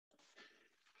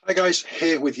Hi guys,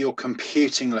 here with your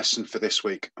computing lesson for this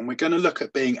week, and we're going to look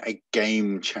at being a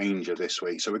game changer this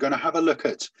week. So we're going to have a look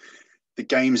at the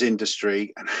games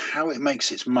industry and how it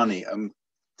makes its money and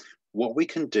what we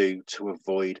can do to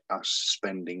avoid us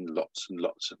spending lots and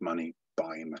lots of money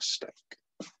by mistake.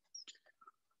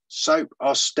 So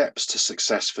our steps to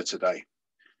success for today.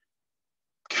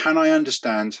 Can I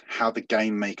understand how the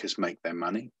game makers make their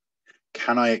money?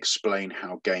 Can I explain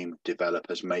how game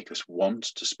developers make us want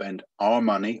to spend our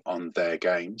money on their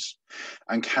games?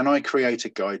 And can I create a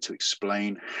guide to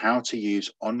explain how to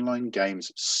use online games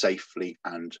safely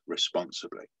and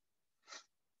responsibly?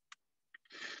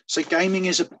 So gaming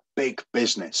is a big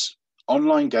business.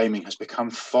 Online gaming has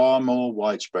become far more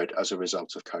widespread as a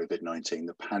result of COVID-19,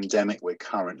 the pandemic we're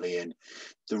currently in,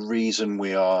 the reason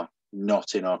we are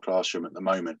not in our classroom at the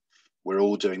moment. We're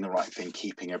all doing the right thing,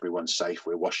 keeping everyone safe.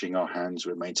 We're washing our hands,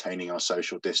 we're maintaining our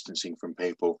social distancing from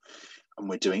people, and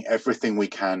we're doing everything we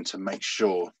can to make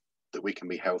sure that we can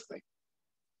be healthy.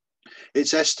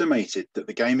 It's estimated that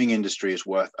the gaming industry is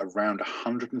worth around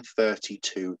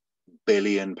 £132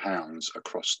 billion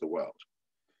across the world.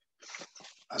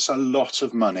 That's a lot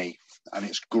of money, and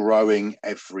it's growing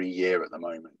every year at the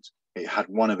moment. It had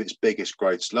one of its biggest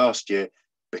growths last year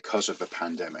because of the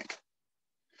pandemic.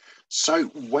 So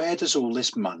where does all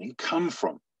this money come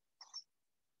from?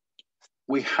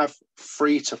 We have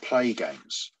free-to-play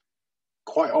games,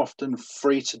 quite often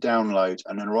free to download,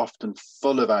 and are often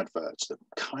full of adverts that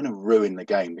kind of ruin the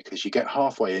game because you get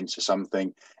halfway into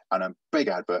something and a big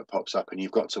advert pops up and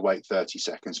you've got to wait 30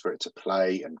 seconds for it to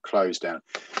play and close down.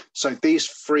 So these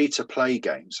free-to-play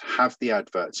games have the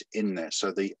adverts in there,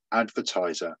 so the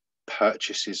advertiser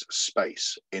purchases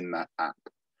space in that app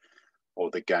or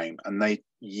the game, and they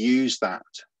use that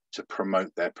to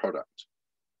promote their product.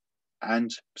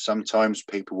 And sometimes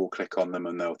people will click on them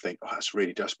and they'll think, oh, that's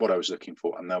really just what I was looking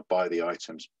for, and they'll buy the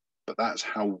items. But that's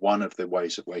how one of the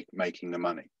ways of making the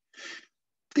money.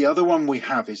 The other one we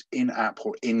have is in-app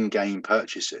or in-game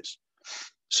purchases.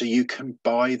 So you can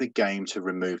buy the game to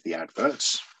remove the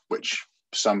adverts, which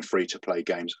some free-to-play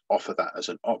games offer that as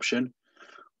an option,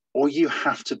 or you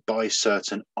have to buy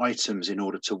certain items in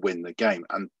order to win the game.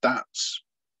 And that's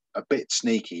a bit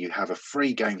sneaky. You have a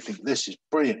free game, think this is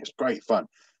brilliant, it's great fun.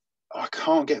 I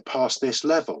can't get past this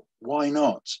level. Why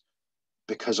not?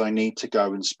 Because I need to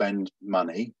go and spend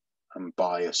money and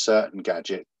buy a certain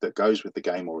gadget that goes with the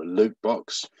game or a loot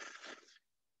box,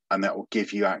 and that will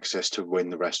give you access to win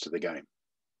the rest of the game.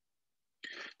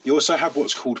 You also have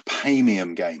what's called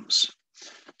premium games.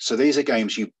 So these are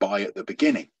games you buy at the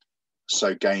beginning.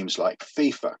 So games like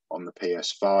FIFA on the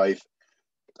PS5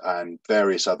 and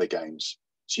various other games.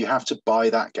 So you have to buy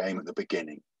that game at the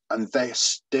beginning, and there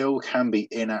still can be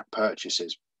in-app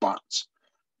purchases, but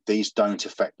these don't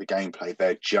affect the gameplay.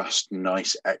 They're just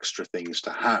nice extra things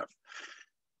to have.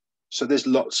 So there's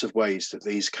lots of ways that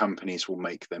these companies will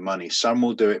make their money. Some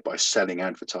will do it by selling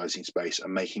advertising space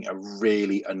and making a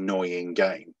really annoying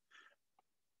game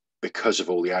because of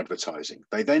all the advertising.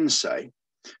 They then say,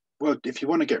 well, if you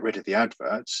want to get rid of the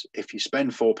adverts, if you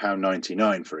spend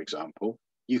 £4.99, for example,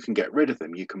 you can get rid of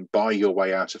them. You can buy your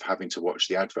way out of having to watch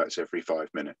the adverts every 5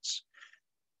 minutes.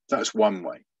 That's one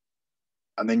way.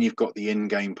 And then you've got the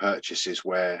in-game purchases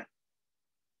where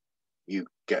you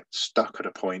get stuck at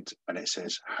a point and it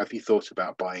says, have you thought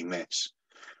about buying this?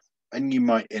 And you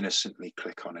might innocently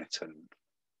click on it, and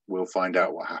we'll find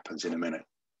out what happens in a minute.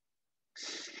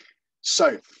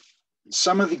 So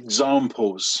some of the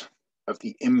examples of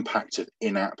the impact of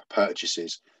in-app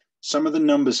purchases, some of the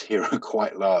numbers here are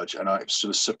quite large, and I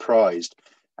was surprised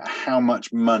at how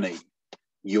much money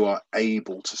you are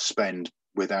able to spend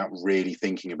without really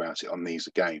thinking about it on these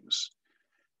games.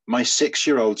 My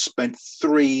 6-year-old spent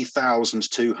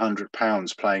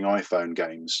 £3,200 playing iPhone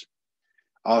games.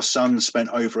 Our son spent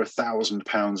over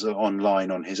 £1,000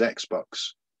 online on his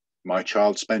Xbox. My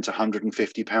child spent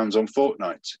 £150 on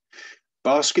Fortnite.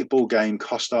 Basketball game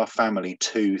cost our family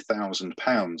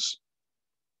 £2,000.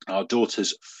 Our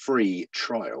daughter's free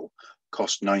trial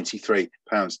cost £93.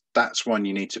 That's one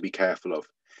you need to be careful of.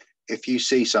 If you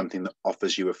see something that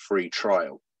offers you a free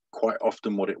trial, quite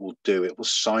often what it will do, it will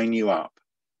sign you up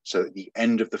so at the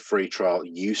end of the free trial,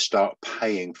 you start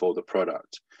paying for the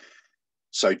product.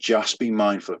 So just be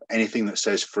mindful of anything that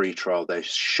says free trial. There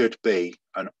should be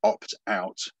an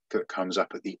opt-out that comes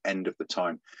up at the end of the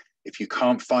time. If you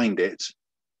can't find it,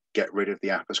 get rid of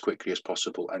the app as quickly as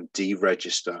possible and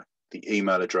deregister the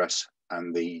email address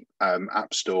and the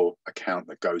App Store account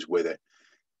that goes with it.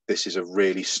 This is a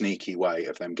really sneaky way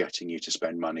of them getting you to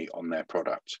spend money on their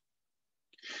product.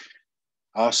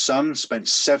 Our son spent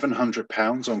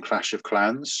 £700 on Clash of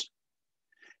Clans.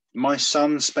 My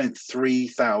son spent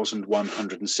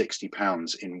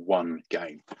 £3,160 in one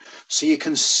game. So you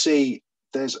can see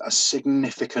there's a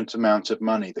significant amount of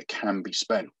money that can be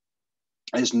spent.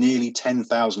 There's nearly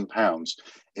 £10,000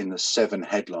 in the 7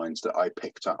 headlines that I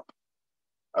picked up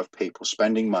of people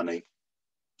spending money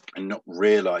and not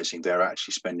realizing they're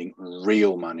actually spending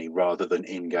real money rather than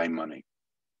in-game money.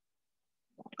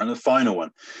 And the final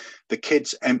one, the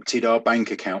kids emptied our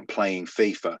bank account playing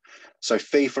FIFA. So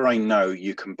FIFA, I know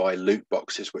you can buy loot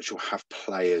boxes which will have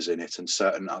players in it and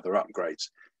certain other upgrades.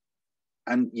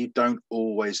 And you don't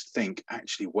always think,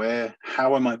 actually,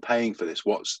 how am I paying for this?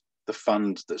 What's the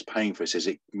fund that's paying for this? Is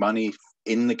it money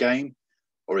in the game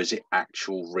or is it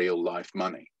actual real life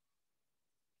money?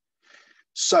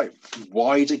 So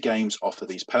why do games offer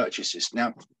these purchases?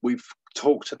 Now, we've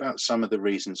talked about some of the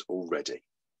reasons already.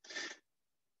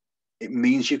 It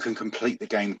means you can complete the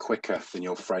game quicker than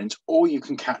your friends, or you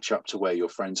can catch up to where your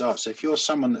friends are. So if you're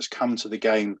someone that's come to the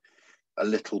game a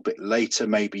little bit later,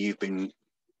 maybe you've been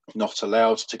not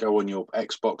allowed to go on your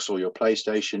Xbox or your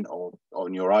PlayStation or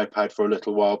on your iPad for a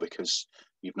little while because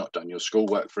you've not done your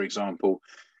schoolwork, for example,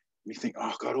 you think,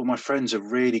 oh God, all my friends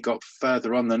have really got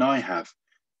further on than I have.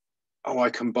 Oh,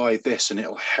 I can buy this and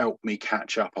it'll help me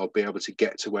catch up. I'll be able to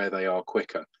get to where they are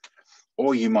quicker.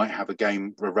 Or you might have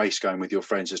a race going with your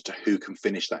friends as to who can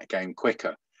finish that game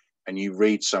quicker. And you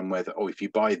read somewhere that, oh, if you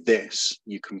buy this,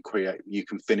 you can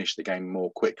finish the game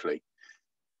more quickly.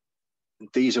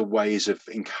 These are ways of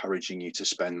encouraging you to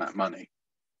spend that money.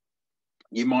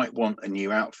 You might want a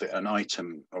new outfit, an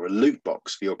item, or a loot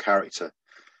box for your character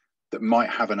that might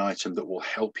have an item that will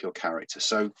help your character.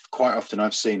 So quite often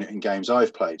I've seen it in games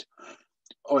I've played.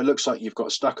 Oh, it looks like you've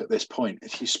got stuck at this point.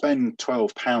 If you spend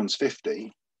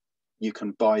 £12.50, you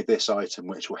can buy this item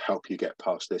which will help you get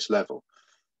past this level.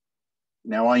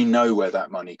 Now, I know where that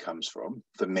money comes from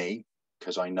for me,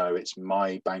 because I know it's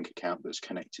my bank account that's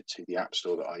connected to the App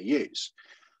Store that I use.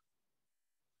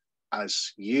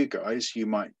 As you guys, you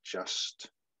might just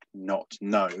not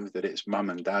know that it's mum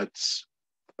and dad's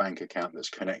bank account that's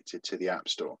connected to the App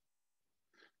Store.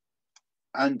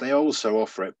 And they also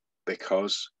offer it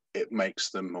because it makes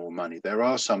them more money. There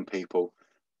are some people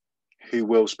who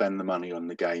will spend the money on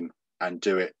the game and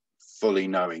do it fully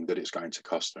knowing that it's going to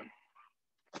cost them.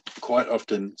 Quite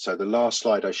often, so the last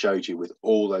slide I showed you with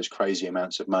all those crazy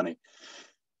amounts of money,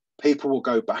 people will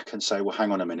go back and say, well,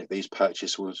 hang on a minute, these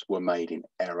purchases were made in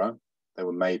error. They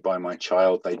were made by my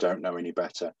child. They don't know any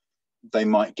better. They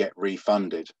might get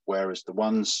refunded. Whereas the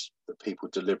ones that people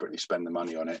deliberately spend the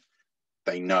money on it,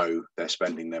 they know they're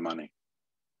spending their money.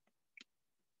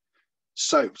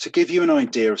 So to give you an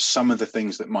idea of some of the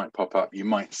things that might pop up, you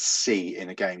might see in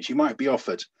the games, you might be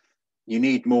offered, you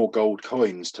need more gold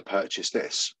coins to purchase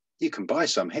this. You can buy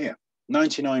some here.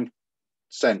 99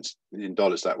 cents in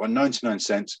dollars, that one, 99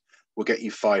 cents will get you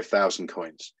 5,000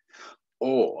 coins.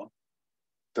 Or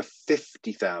for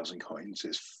 50,000 coins,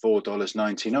 it's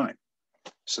 $4.99.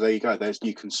 So there you go.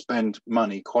 You can spend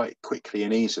money quite quickly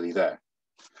and easily there.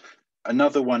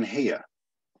 Another one here,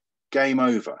 game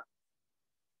over.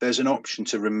 There's an option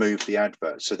to remove the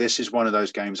advert. So this is one of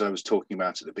those games I was talking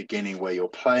about at the beginning where you're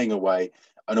playing away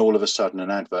and all of a sudden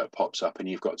an advert pops up and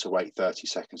you've got to wait 30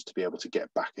 seconds to be able to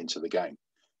get back into the game.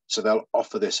 So they'll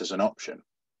offer this as an option.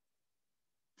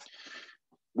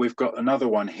 We've got another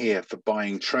one here for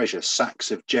buying treasure, sacks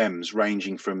of gems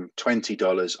ranging from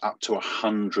 $20 up to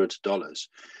 $100.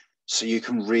 So you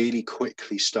can really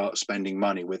quickly start spending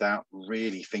money without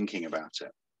really thinking about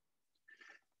it.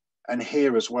 And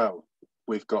here as well,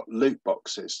 we've got loot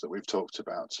boxes that we've talked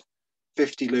about.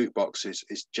 50 loot boxes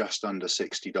is just under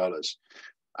 $60.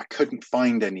 I couldn't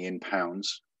find any in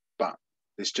pounds, but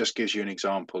this just gives you an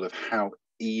example of how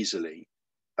easily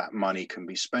that money can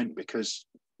be spent, because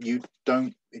it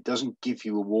doesn't give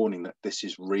you a warning that this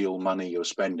is real money you're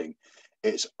spending.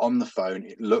 It's on the phone.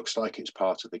 It looks like it's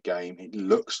part of the game. It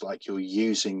looks like you're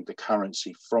using the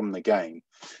currency from the game.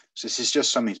 So this is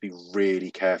just something to be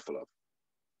really careful of.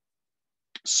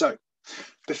 So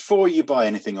before you buy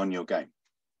anything on your game,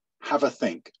 have a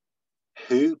think.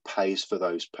 Who pays for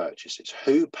those purchases?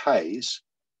 Who pays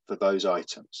for those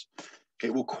items?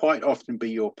 It will quite often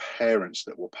be your parents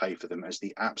that will pay for them, as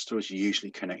the App Store is usually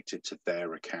connected to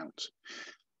their account.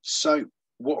 So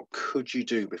what could you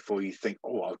do before you think,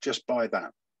 oh, I'll just buy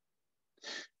that?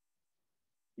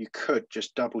 You could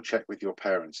just double check with your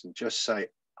parents and just say,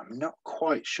 I'm not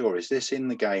quite sure, is this in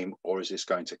the game or is this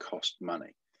going to cost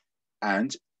money?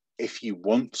 And if you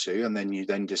want to, and then you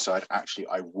decide, actually,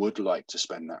 I would like to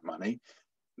spend that money,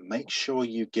 make sure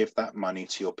you give that money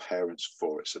to your parents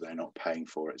for it, so they're not paying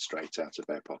for it straight out of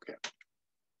their pocket.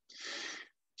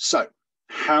 So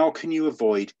how can you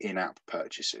avoid in-app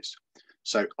purchases?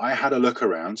 So I had a look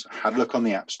around, I had a look on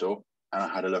the App Store, and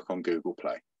I had a look on Google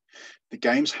Play. The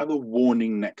games have a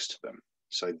warning next to them.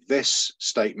 So this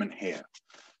statement here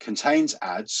contains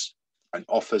ads and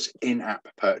offers in-app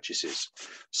purchases.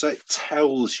 So it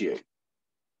tells you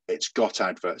it's got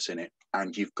adverts in it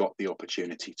and you've got the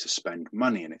opportunity to spend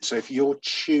money in it. So if you're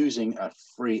choosing a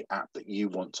free app that you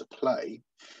want to play,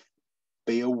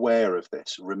 be aware of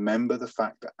this. Remember the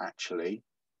fact that actually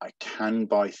I can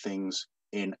buy things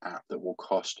in app that will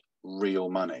cost real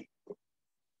money.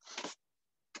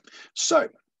 So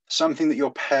something that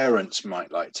your parents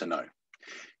might like to know.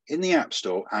 In the App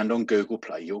Store and on Google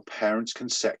Play, your parents can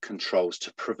set controls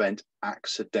to prevent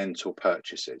accidental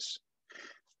purchases.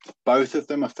 Both of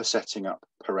them are for setting up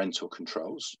parental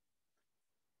controls.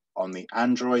 On the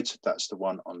Android, that's the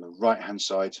one on the right-hand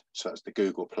side. So that's the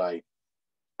Google Play.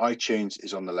 iTunes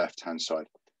is on the left-hand side.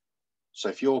 So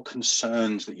if you're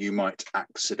concerned that you might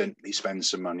accidentally spend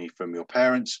some money from your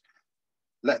parents,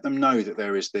 let them know that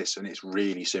there is this, and it's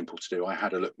really simple to do. I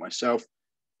had a look myself.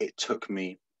 It took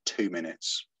me 2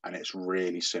 minutes, and it's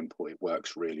really simple. It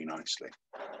works really nicely.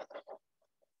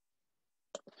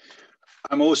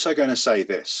 I'm also going to say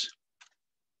this.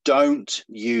 Don't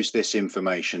use this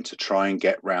information to try and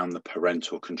get around the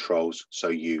parental controls so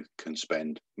you can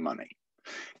spend money.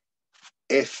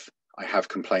 If I have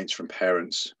complaints from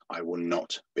parents, I will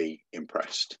not be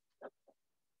impressed.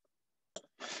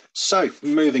 So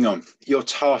moving on, your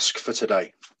task for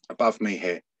today, above me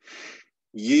here,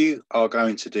 you are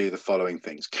going to do the following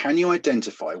things. Can you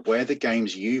identify where the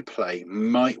games you play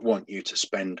might want you to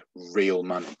spend real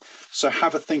money? So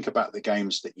have a think about the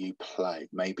games that you play,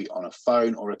 maybe on a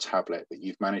phone or a tablet that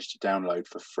you've managed to download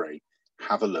for free.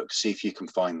 Have a look, see if you can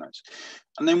find those.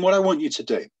 And then what I want you to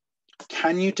do,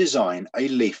 can you design a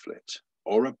leaflet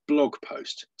or a blog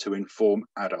post to inform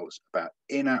adults about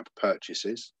in-app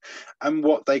purchases and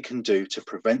what they can do to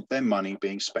prevent their money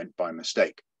being spent by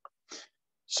mistake?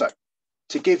 So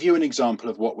to give you an example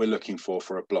of what we're looking for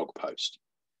a blog post,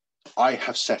 I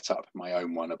have set up my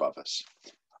own one above us.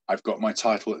 I've got my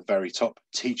title at the very top,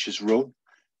 Teacher's Rule.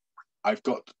 I've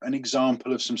got an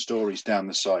example of some stories down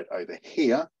the side over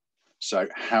here. So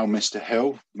how Mr.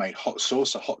 Hill made hot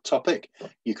sauce a hot topic.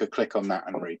 You could click on that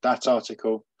and read that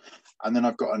article. And then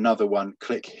I've got another one,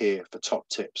 click here for top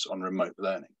tips on remote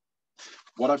learning.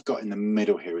 What I've got in the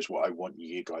middle here is what I want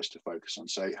you guys to focus on.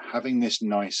 So having this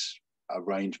nice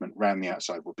arrangement around the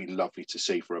outside would be lovely to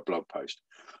see for a blog post.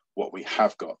 What we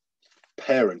have got,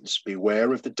 parents,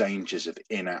 beware of the dangers of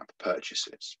in-app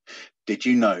purchases. Did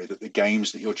you know that the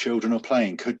games that your children are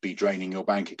playing could be draining your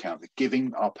bank account?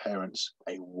 Giving our parents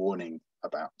a warning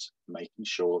about making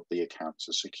sure the accounts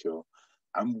are secure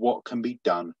and what can be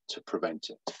done to prevent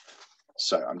it.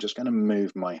 So I'm just going to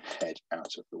move my head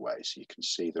out of the way so you can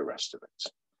see the rest of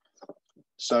it.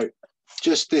 So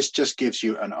this just gives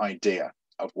you an idea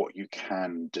of what you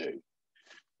can do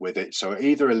with it. So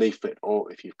either a leaflet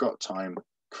or, if you've got time,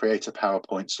 create a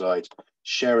PowerPoint slide,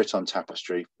 share it on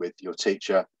Tapestry with your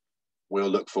teacher. We'll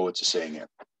look forward to seeing it.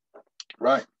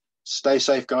 Right, stay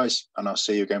safe, guys, and I'll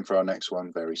see you again for our next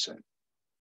one very soon.